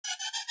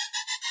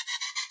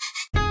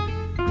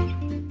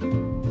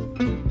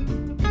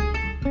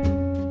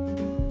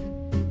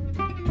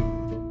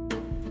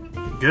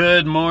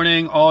Good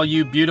morning, all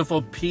you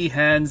beautiful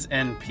peahens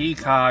and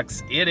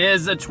peacocks. It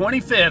is the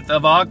 25th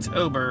of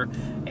October,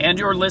 and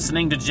you're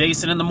listening to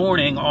Jason in the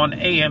Morning on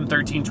AM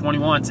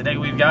 1321. Today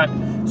we've got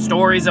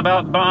stories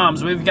about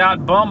bombs, we've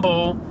got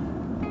Bumble,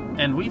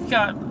 and we've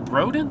got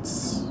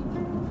rodents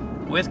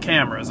with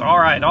cameras. All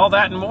right, all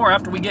that and more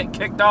after we get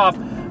kicked off.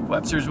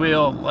 Webster's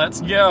Wheel, let's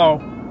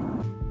go.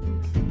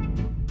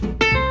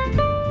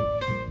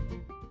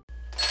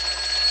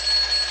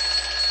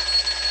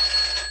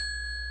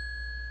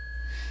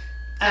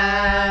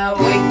 I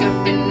wake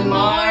up in the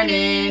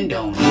morning,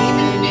 don't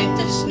even hit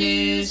the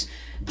snooze.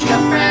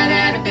 Jump right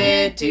out of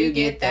bed to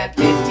get that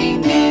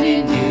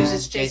 15-minute news.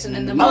 It's Jason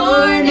in the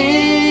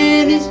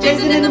morning, it's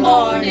Jason in the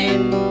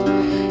morning.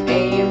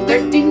 AM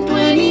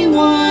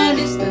 1321,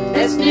 it's the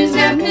best news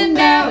happening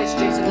now. It's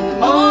Jason in the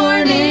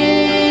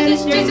morning,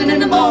 it's Jason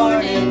in the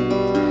morning.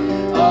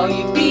 All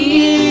you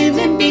peahens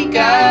and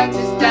peacocks,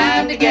 it's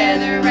time to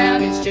gather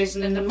around. It's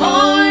Jason in the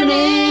morning.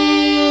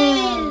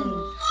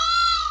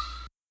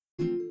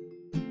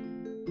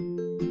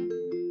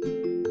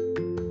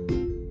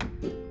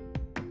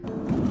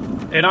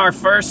 In our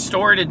first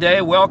story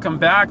today, welcome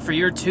back for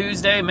your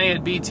Tuesday. May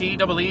it be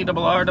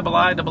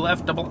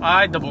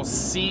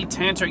T-double-E-double-R-double-I-double-I-double-C,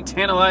 tantric,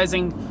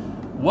 tantalizing,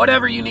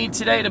 whatever you need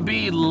today to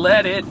be,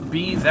 let it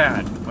be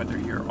that. Whether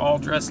you're all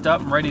dressed up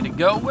and ready to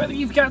go, whether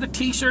you've got a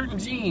t-shirt and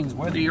jeans,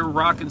 whether you're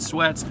rocking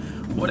sweats,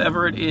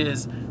 whatever it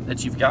is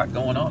that you've got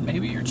going on.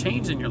 Maybe you're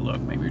changing your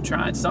look. Maybe you're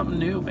trying something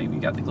new. Maybe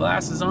you got the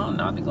glasses on,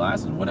 not the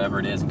glasses, whatever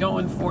it is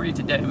going for you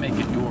today, make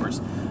it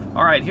yours.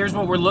 All right, here's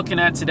what we're looking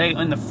at today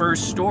in the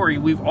first story.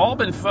 We've all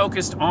been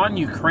focused on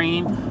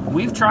Ukraine.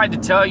 We've tried to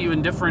tell you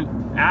in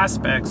different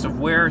aspects of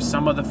where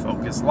some of the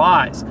focus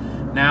lies.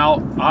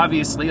 Now,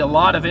 obviously, a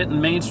lot of it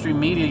in mainstream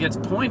media gets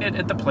pointed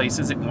at the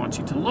places it wants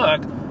you to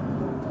look.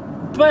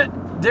 But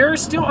there are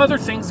still other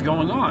things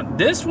going on.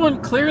 This one,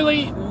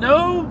 clearly,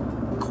 no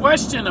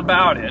question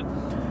about it.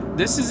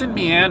 This is in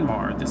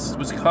Myanmar. This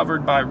was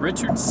covered by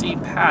Richard C.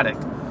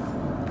 Paddock.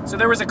 So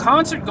there was a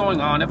concert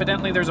going on.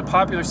 Evidently, there's a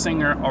popular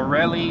singer,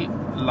 Aurelie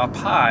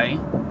Lopai,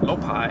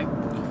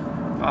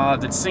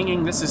 that's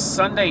singing. This is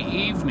Sunday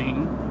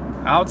evening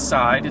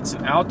outside. It's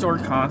an outdoor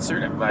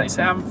concert. Everybody's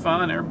having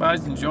fun.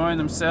 Everybody's enjoying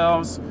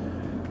themselves.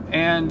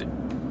 And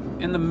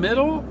in the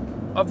middle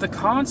of the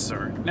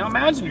concert, now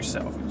imagine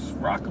yourself, you're just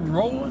rock and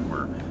rolling.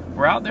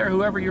 We're out there,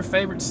 whoever your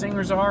favorite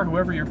singers are,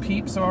 whoever your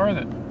peeps are,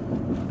 that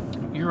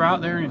you're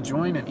out there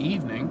enjoying an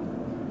evening.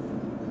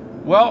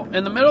 Well,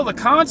 in the middle of the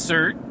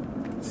concert,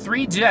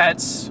 3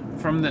 jets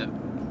from the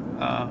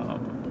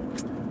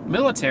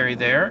military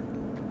there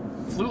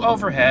flew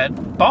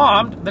overhead,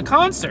 bombed the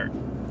concert.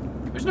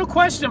 There's no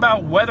question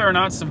about whether or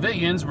not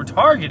civilians were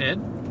targeted.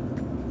 3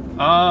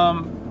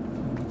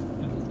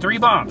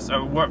 bombs.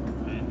 So what?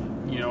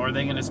 Are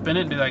they going to spin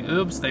it and be like,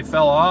 "Oops, they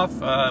fell off.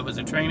 It was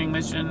a training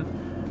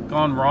mission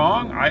gone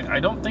wrong"? I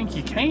don't think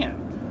you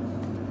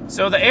can.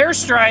 So the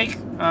airstrike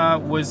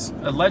was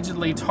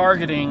allegedly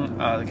targeting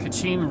the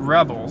Kachin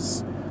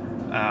rebels.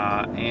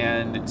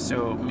 And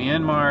so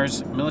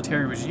Myanmar's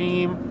military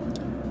regime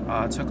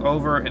took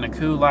over in a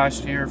coup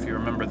last year, if you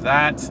remember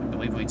that. I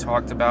believe we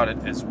talked about it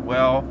as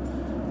well.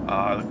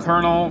 The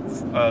colonel,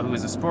 who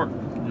is a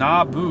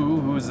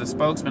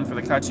spokesman for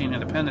the Kachin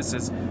independence,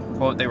 says,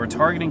 quote, "They were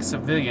targeting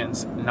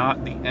civilians,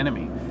 not the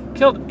enemy."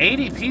 Killed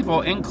 80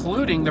 people,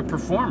 including the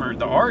performer,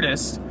 the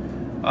artist,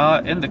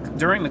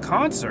 during the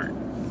concert.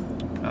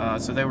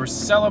 So they were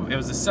it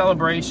was a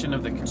celebration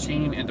of the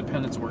Kachin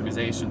Independence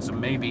Organization, so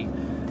maybe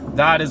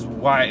that is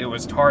why it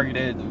was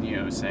targeted,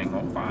 and, saying,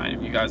 "Oh, fine,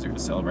 if you guys are going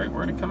to celebrate,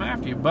 we're going to come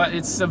after you." But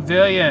it's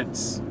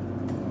civilians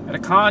at a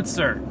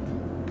concert.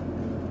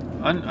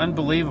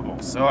 Unbelievable.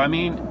 So, I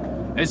mean,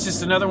 it's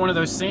just another one of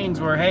those things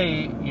where,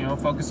 hey,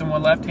 focus on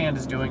what left hand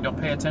is doing. Don't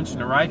pay attention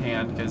to right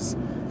hand because,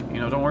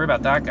 don't worry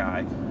about that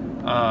guy.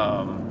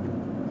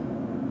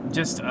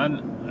 Just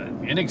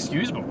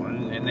inexcusable.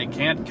 And they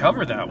can't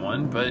cover that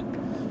one, but,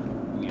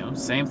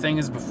 same thing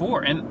as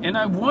before. And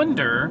I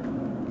wonder,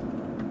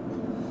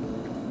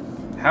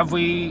 have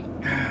we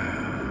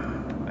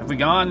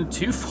gone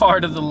too far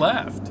to the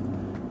left,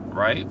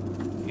 right?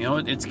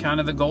 It's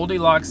kind of the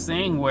Goldilocks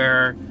thing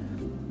where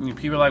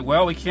people are like,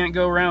 well, we can't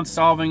go around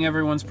solving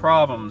everyone's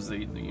problems.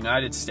 The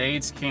United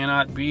States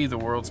cannot be the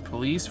world's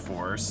police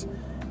force.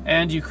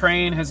 And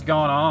Ukraine has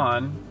gone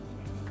on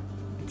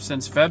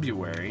since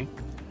February,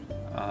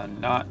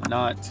 not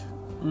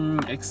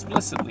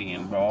explicitly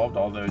involved,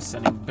 although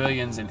sending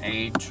billions in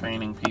aid,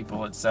 training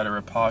people,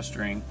 etc.,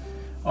 posturing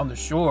on the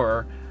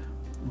shore.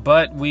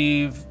 But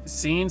we've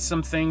seen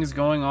some things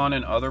going on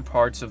in other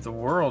parts of the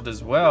world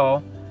as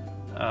well.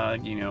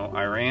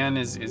 Iran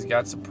has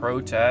got some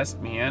protests.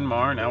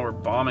 Myanmar, now we're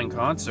bombing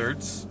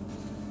concerts.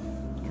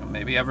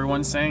 Maybe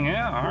everyone's saying,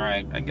 yeah, all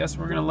right, I guess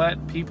we're going to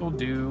let people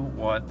do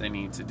what they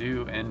need to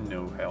do, and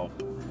no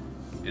help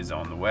is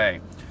on the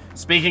way.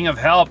 Speaking of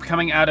help,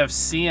 coming out of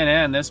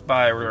CNN, this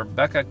by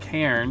Rebecca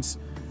Cairns,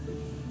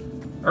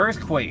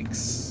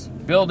 earthquakes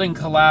building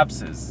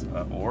collapses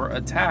or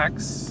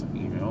attacks,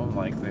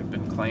 like they've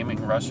been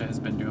claiming Russia has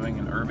been doing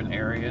in urban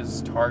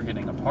areas,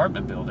 targeting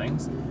apartment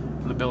buildings.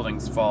 When the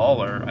buildings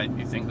fall, or I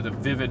think with a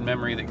vivid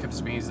memory that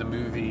gives me is the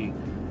movie,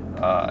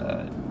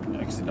 I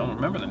actually don't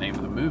remember the name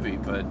of the movie,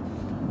 but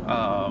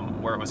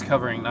where it was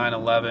covering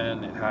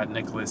 9/11. It had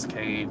Nicolas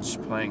Cage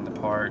playing the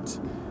part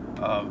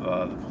of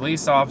the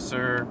police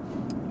officer.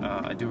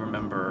 I do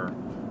remember,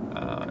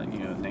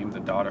 named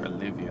the daughter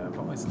Olivia. I've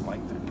always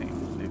liked that name,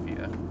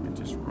 Olivia. It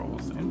just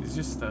rolls, and it's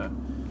just the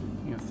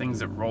things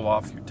that roll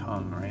off your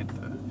tongue, right?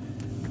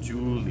 The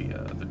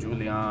Julia, the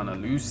Juliana,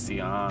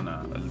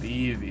 Luciana,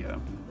 Olivia,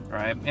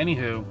 right?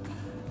 Anywho,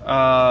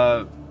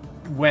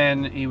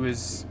 when he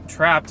was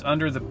trapped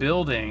under the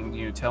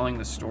building, telling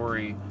the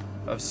story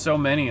of so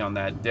many on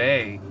that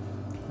day,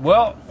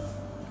 well,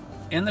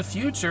 in the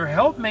future,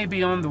 help may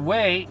be on the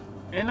way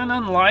in an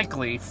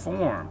unlikely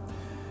form.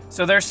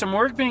 So there's some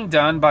work being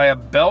done by a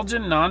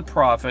Belgian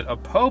nonprofit,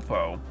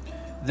 Apopo.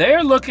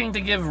 They're looking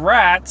to give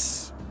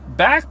rats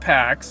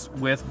backpacks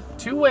with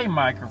two-way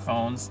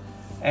microphones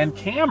and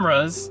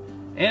cameras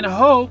in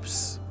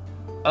hopes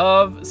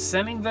of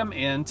sending them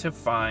in to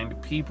find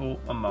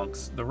people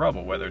amongst the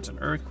rubble, whether it's an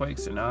earthquake,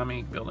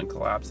 tsunami, building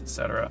collapse,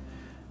 etc.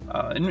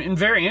 And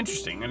very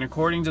interesting. And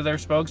according to their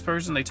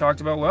spokesperson, they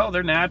talked about, well,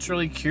 they're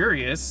naturally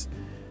curious.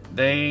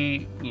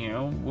 They,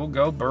 will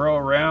go burrow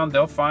around.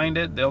 They'll find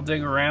it. They'll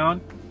dig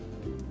around.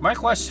 My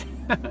question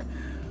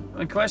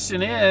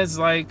is,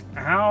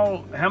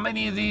 how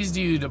many of these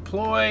do you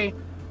deploy?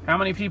 How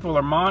many people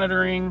are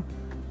monitoring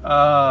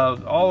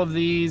all of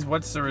these? There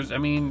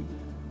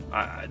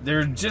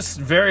are just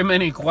very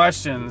many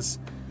questions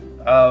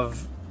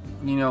of,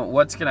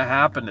 what's going to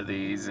happen to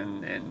these,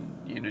 and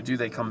do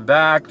they come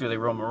back? Do they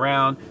roam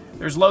around?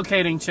 There's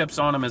locating chips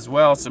on them as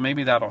well, so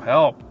maybe that'll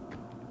help.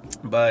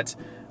 But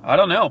I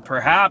don't know.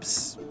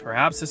 Perhaps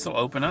this will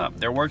open up.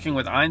 They're working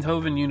with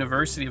Eindhoven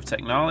University of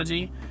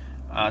Technology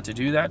to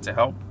do that, to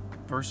help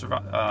first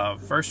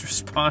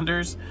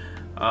responders.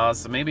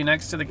 So maybe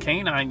next to the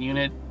canine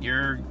unit,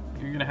 you're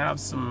gonna have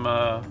some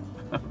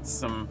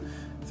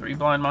three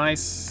blind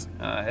mice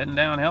heading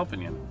down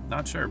helping you.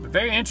 Not sure, but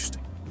very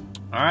interesting.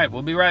 All right,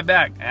 we'll be right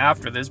back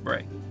after this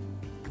break.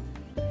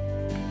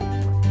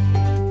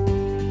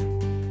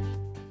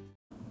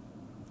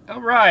 All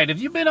right, have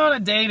you been on a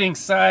dating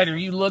site? Are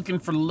you looking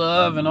for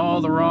love in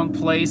all the wrong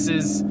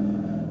places?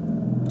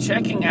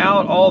 Checking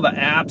out all the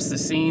apps, the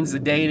scenes, the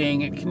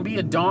dating, it can be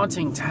a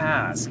daunting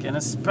task. And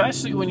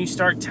especially when you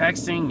start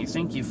texting, you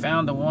think you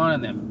found the one,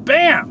 and then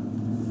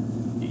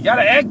bam! You got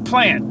an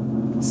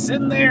eggplant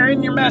sitting there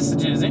in your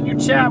messages, in your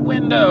chat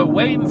window,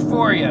 waiting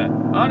for you.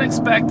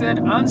 Unexpected,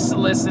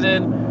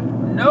 unsolicited,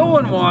 no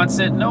one wants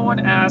it, no one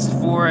asked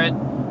for it.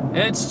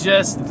 It's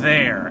just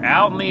there,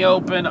 out in the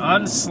open,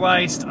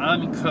 unsliced,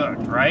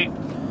 uncooked, right?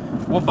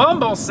 Well,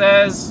 Bumble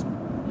says,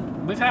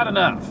 we've had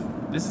enough.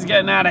 This is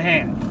getting out of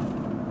hand.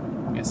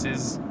 This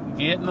is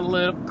getting a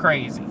little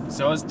crazy.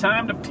 So it's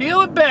time to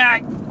peel it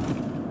back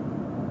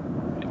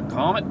and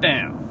calm it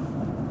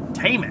down.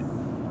 Tame it.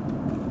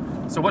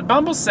 So what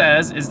Bumble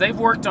says is they've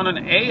worked on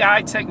an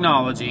AI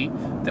technology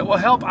that will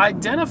help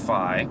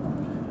identify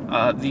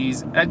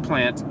these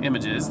eggplant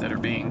images that are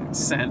being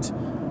sent.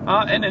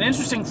 And an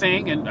interesting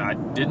thing, and I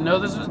didn't know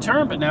this was a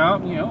term, but now,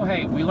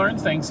 hey, we learn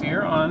things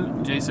here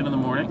on Jason in the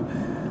Morning.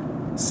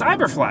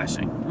 Cyber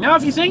flashing. Now,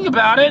 if you think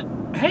about it,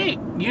 hey,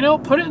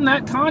 put it in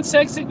that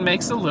context, it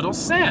makes a little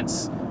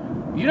sense.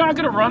 You're not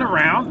going to run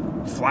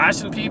around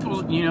flashing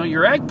people,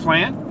 your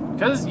eggplant,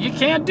 because you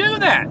can't do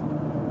that.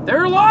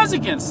 There are laws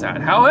against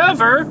that.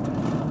 However,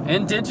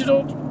 in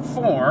digital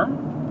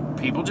form,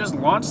 people just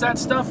launch that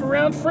stuff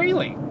around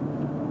freely.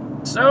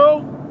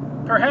 So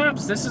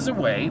perhaps this is a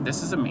way,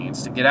 this is a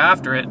means to get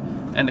after it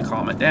and to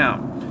calm it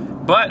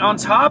down. But on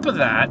top of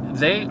that,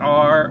 they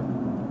are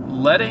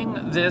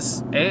letting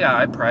this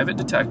AI, private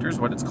detectors,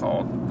 what it's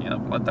called,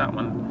 let that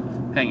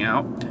one hang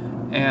out.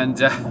 And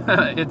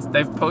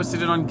they've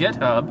posted it on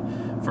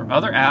GitHub for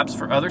other apps,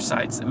 for other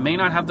sites that may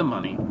not have the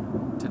money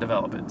to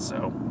develop it.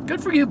 So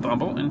good for you,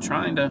 Bumble, in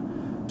trying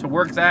to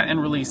work that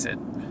and release it,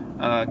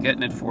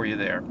 getting it for you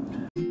there.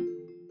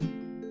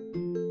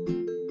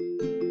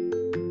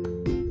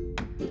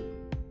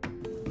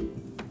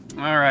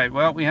 All right,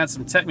 well, we had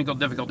some technical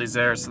difficulties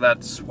there, so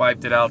that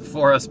swiped it out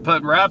for us.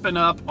 But wrapping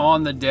up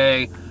on the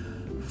day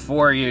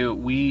for you,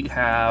 we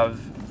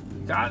have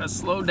got a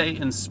slow day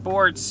in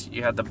sports.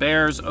 You had the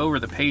Bears over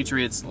the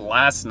Patriots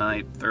last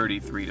night,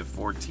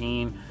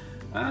 33-14.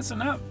 So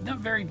not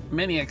very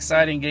many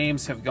exciting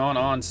games have gone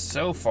on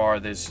so far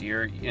this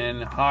year.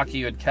 In hockey,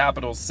 you had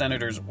Capitals,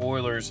 Senators,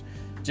 Oilers,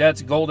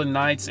 Jets, Golden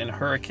Knights, and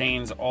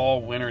Hurricanes,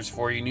 all winners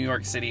for you. New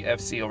York City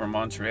FC over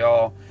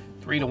Montreal,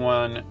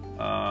 3-1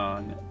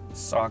 on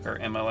soccer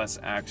MLS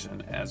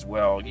action as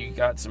well. You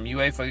got some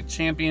UEFA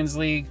Champions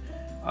League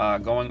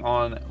going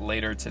on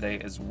later today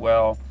as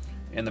well.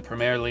 In the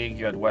Premier League,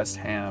 you had West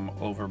Ham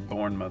over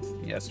Bournemouth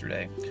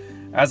yesterday.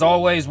 As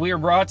always, we are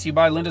brought to you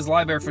by Linda's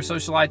Library for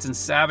Socialites and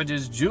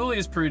Savages,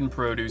 Julia's Prudent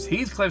Produce,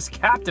 Heathcliff's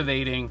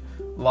Captivating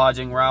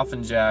Lodging, Ralph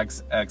and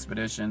Jack's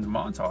Expeditions,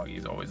 Montauk.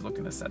 He's always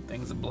looking to set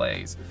things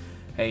ablaze.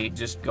 Hey,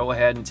 just go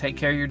ahead and take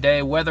care of your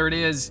day, whether it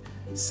is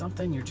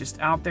something you're just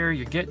out there,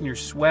 you're getting your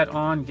sweat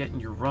on, getting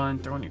your run,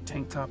 throwing your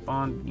tank top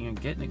on,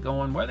 getting it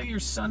going, whether you're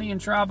sunny and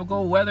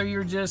tropical, whether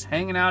you're just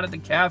hanging out at the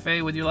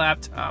cafe with your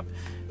laptop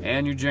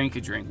and your drink,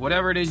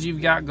 whatever it is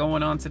you've got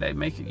going on today,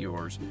 make it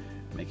yours.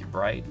 Make it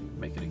bright,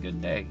 make it a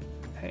good day.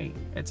 Hey,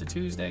 it's a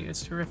Tuesday,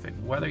 it's terrific.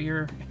 Whether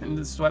you're in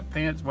the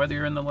sweatpants, whether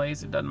you're in the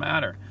lace, it doesn't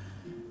matter.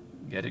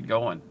 Get it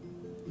going.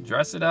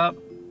 Dress it up,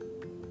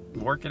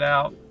 work it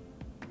out,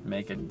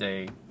 make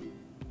it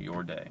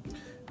your day.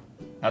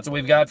 That's what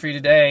we've got for you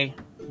today.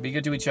 Be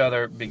good to each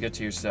other, be good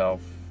to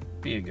yourself,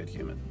 be a good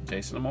human.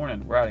 Jason in the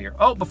morning, we're out of here.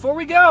 Oh, before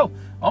we go,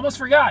 almost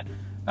forgot.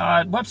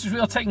 Webster's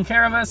Wheel taking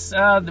care of us.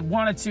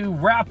 Wanted to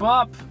wrap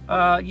up,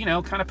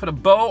 kind of put a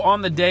bow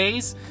on the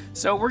days.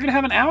 So we're going to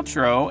have an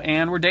outro,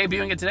 and we're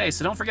debuting it today.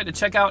 So don't forget to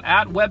check out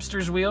at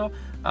Webster's Wheel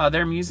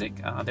their music.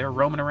 They're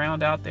roaming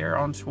around out there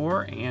on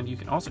tour, and you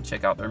can also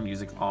check out their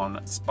music on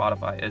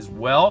Spotify as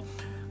well.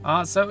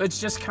 So it's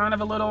just kind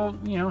of a little,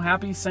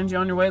 happy, send you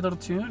on your way little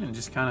tune, and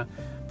just kind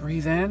of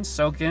breathe in,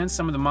 soak in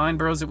some of the mind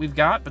bros that we've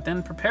got, but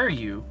then prepare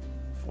you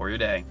for your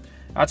day.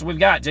 That's what we've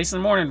got. Jason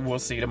in the morning. We'll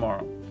see you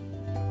tomorrow.